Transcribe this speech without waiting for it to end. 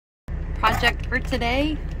project for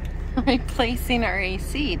today. Replacing our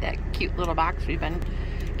AC, that cute little box we've been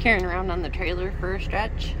carrying around on the trailer for a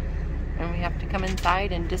stretch. And we have to come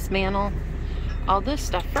inside and dismantle all this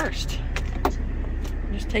stuff first.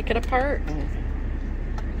 Just take it apart and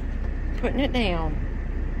putting it down.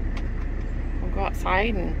 We'll go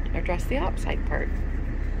outside and address the outside part.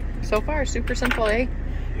 So far, super simple, eh?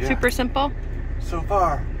 Yeah. Super simple? So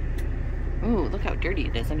far. Ooh, look how dirty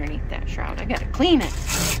it is underneath that shroud. I gotta clean it.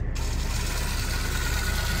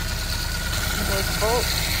 Those bolts.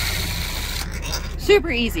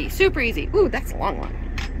 Super easy, super easy. Ooh, that's a long one.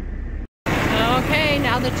 Okay,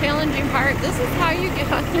 now the challenging part. This is how you get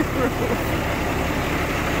on your roof.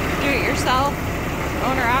 Do it yourself,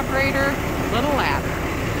 owner operator, little ladder.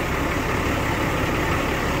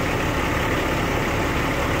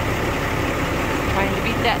 Trying to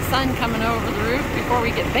beat that sun coming over the roof before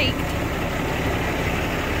we get baked.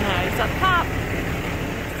 Now he's up top.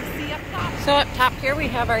 Nice to see up top. So up top here we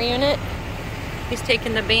have our unit. He's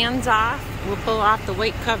taking the bands off. We'll pull off the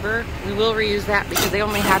weight cover. We will reuse that because they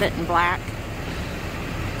only had it in black.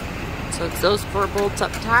 So it's those 4 bolts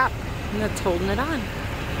up top and that's holding it on.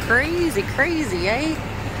 Crazy, crazy, eh?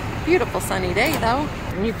 Beautiful sunny day though.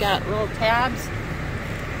 And you've got little tabs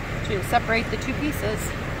to separate the 2 pieces.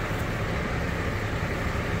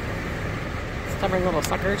 Stubborn little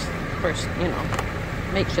suckers. Of course, you know,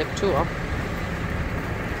 makeshift tool.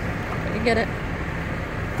 But you get it.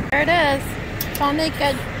 There it is. It's all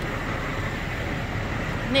naked.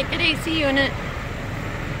 Naked AC unit.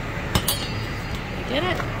 You get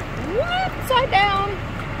it? Upside down.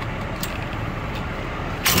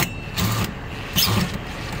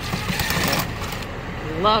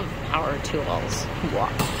 Love power tools. Wow.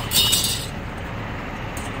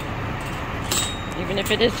 Even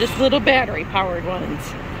if it is just little battery powered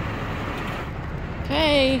ones.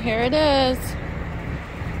 Okay, here it is.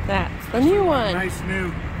 That's the new one. Nice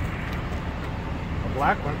new. A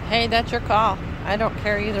black one. Hey, that's your call. I don't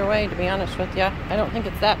care either way, to be honest with you. I don't think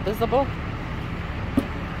it's that visible.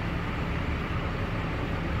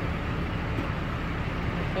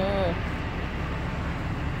 Okay.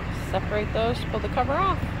 Separate those, pull the cover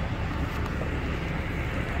off.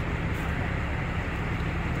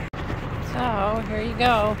 So, here you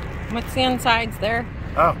go. What's the insides there?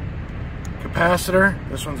 Oh, capacitor.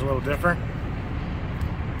 This one's a little different.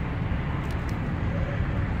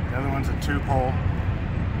 The other one's a 2-pole.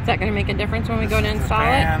 Is that going to make a difference when we go to install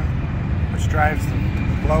fan, it? Which drives the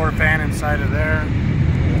blower fan inside of there.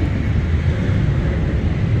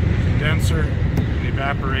 Condenser, and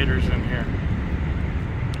evaporators in here.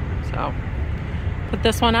 So, put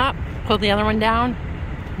this one up, pull the other one down,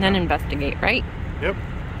 and then investigate, right? Yep.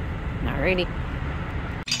 Alrighty.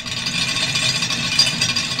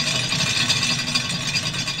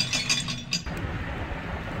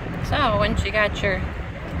 So, once you got your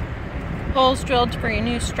holes drilled for your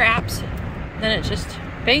new straps, then it's just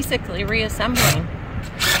basically reassembling.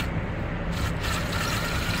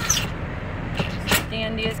 As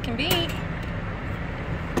dandy as can be.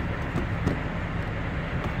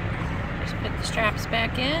 Just put the straps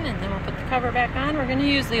back in and then we'll put the cover back on. We're going to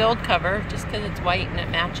use the old cover just because it's white and it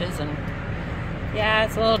matches, and yeah,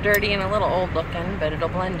 it's a little dirty and a little old looking, but it'll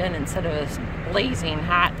blend in instead of this blazing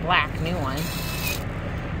hot black new one.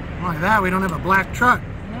 Look at that, we don't have a black truck.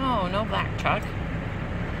 No, no black truck.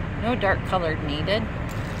 No dark colored needed.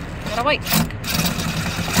 Got a white truck.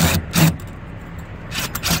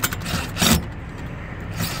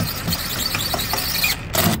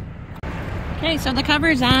 Okay, so the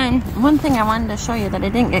cover's on. One thing I wanted to show you that I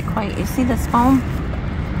didn't get quite. You see this foam?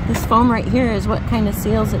 This foam right here is what kind of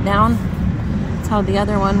seals it down. That's how the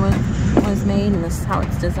other one was made, and this is how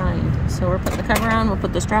it's designed. So we're putting the cover on, we'll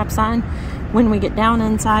put the straps on. When we get down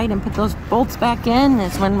inside and put those bolts back in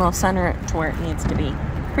is when we'll center it to where it needs to be.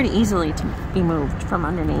 Pretty easily to be moved from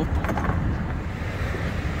underneath.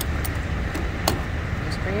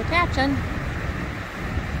 Just for your catching.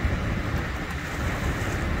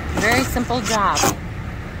 Very simple job.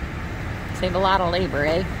 Save a lot of labor,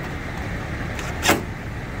 eh?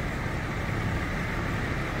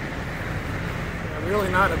 Yeah, really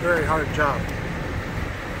not a very hard job.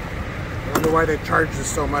 I wonder why they charged us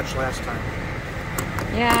so much last time.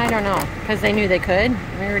 Yeah, I don't know. Because they knew they could.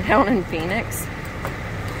 We were down in Phoenix.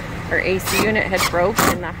 Our AC unit had broke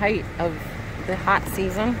in the height of the hot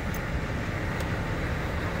season.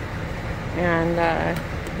 And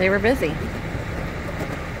they were busy.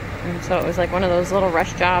 And so it was like one of those little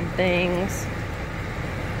rush job things.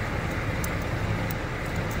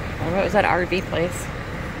 It was that RV place.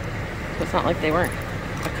 So it's not like they weren't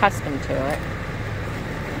accustomed to it.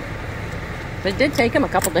 But it did take them a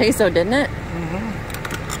couple days though, didn't it? Mm-hmm.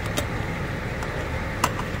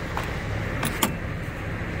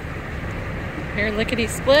 Here, lickety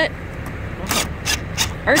split.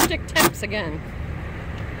 Arctic temps again.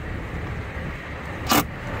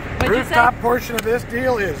 The rooftop portion of this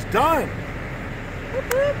deal is done.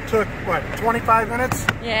 Took, what, 25 minutes?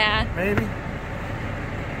 Yeah. Maybe.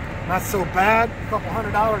 Not so bad. A couple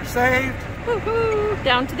 $100 saved. Woohoo!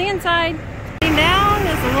 Down to the inside. Getting down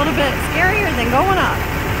is a little bit scarier than going up.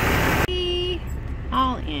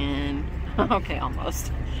 All in. Okay,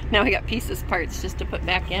 almost. Now we got pieces parts just to put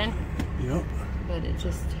back in. Yep. But it's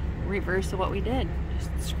just reverse of what we did.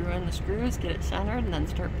 Just screw in the screws, get it centered, and then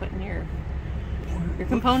start putting your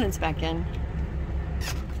components back in.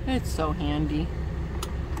 It's so handy.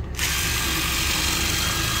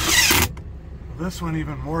 This one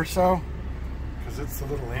even more so, because it's the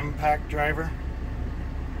little impact driver.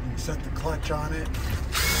 You can set the clutch on it.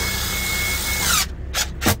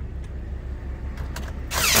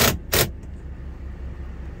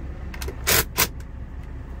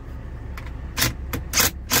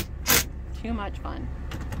 Too much fun.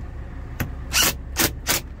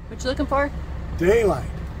 What you looking for? Daylight.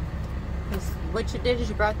 What you did is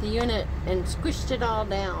you brought the unit and squished it all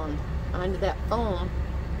down onto that foam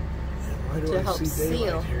to help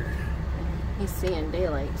seal. Here? He's seeing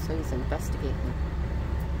daylight, so he's investigating.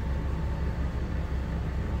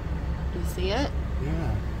 Do you see it?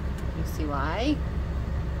 Yeah. You see why?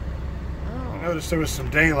 Oh. I noticed there was some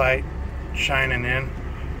daylight shining in,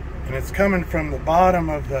 and it's coming from the bottom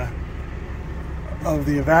of the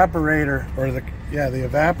evaporator, or the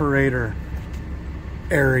evaporator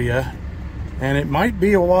area, and it might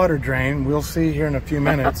be a water drain. We'll see here in a few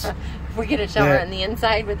minutes. If we get a shower on the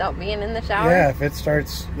inside without being in the shower? Yeah, if it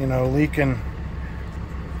starts, you know, leaking,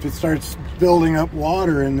 if it starts building up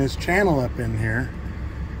water in this channel up in here,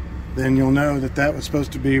 then you'll know that that was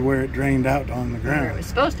supposed to be where it drained out on the ground. Where it was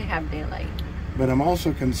supposed to have daylight. But I'm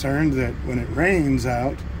also concerned that when it rains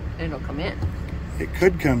out, it'll come in. It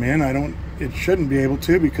could come in. It shouldn't be able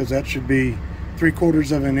to, because that should be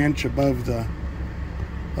 3/4 of an inch above the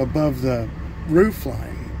roof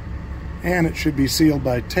line, and it should be sealed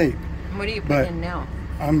by tape. What are you putting in now?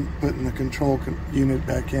 I'm putting the control unit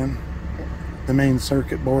back in, the main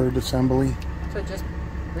circuit board assembly. So just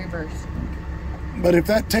reverse. But if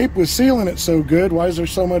that tape was sealing it so good, why is there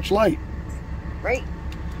so much light? Right.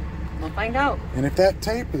 We'll find out. And if that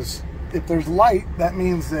tape is, if there's light, that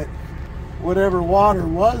means that whatever water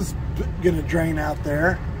was going to drain out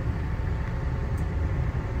there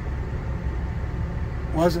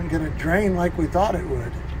wasn't going to drain like we thought it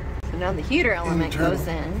would. So now the heater element goes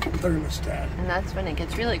in. Thermostat. And that's when it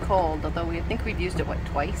gets really cold, although we think we've used it, what,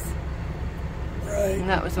 twice? Right. And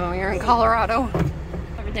that was when we were in Colorado.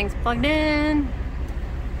 Everything's plugged in.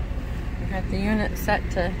 We got the unit set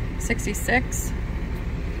to 66.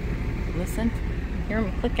 Listen, you hear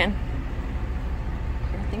me clicking.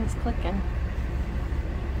 Everything's clicking.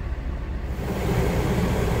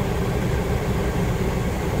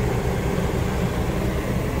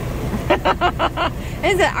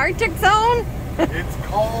 Is it Arctic zone? It's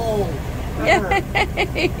cold.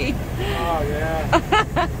 Yay! Oh yeah.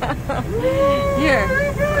 Here.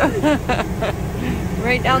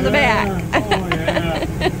 Right down the back. Oh yeah.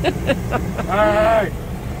 Alright.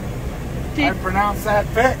 I pronounce that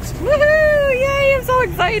fixed. Woohoo! Yay! I'm so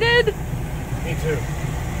excited. Me too.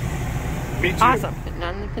 Me too. Awesome. Putting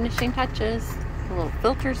on the finishing touches. The little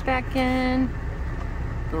filters back in.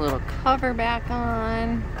 The little cover back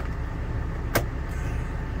on.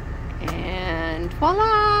 And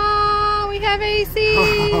voila! We have AC!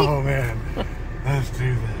 Oh man. Let's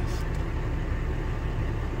do this.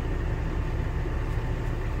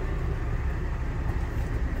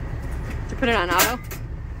 To put it on auto.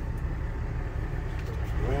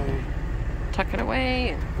 Tuck it away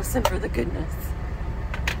and listen for the goodness.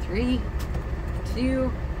 3,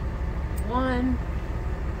 2, 1.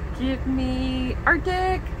 Give me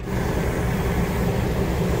Arctic.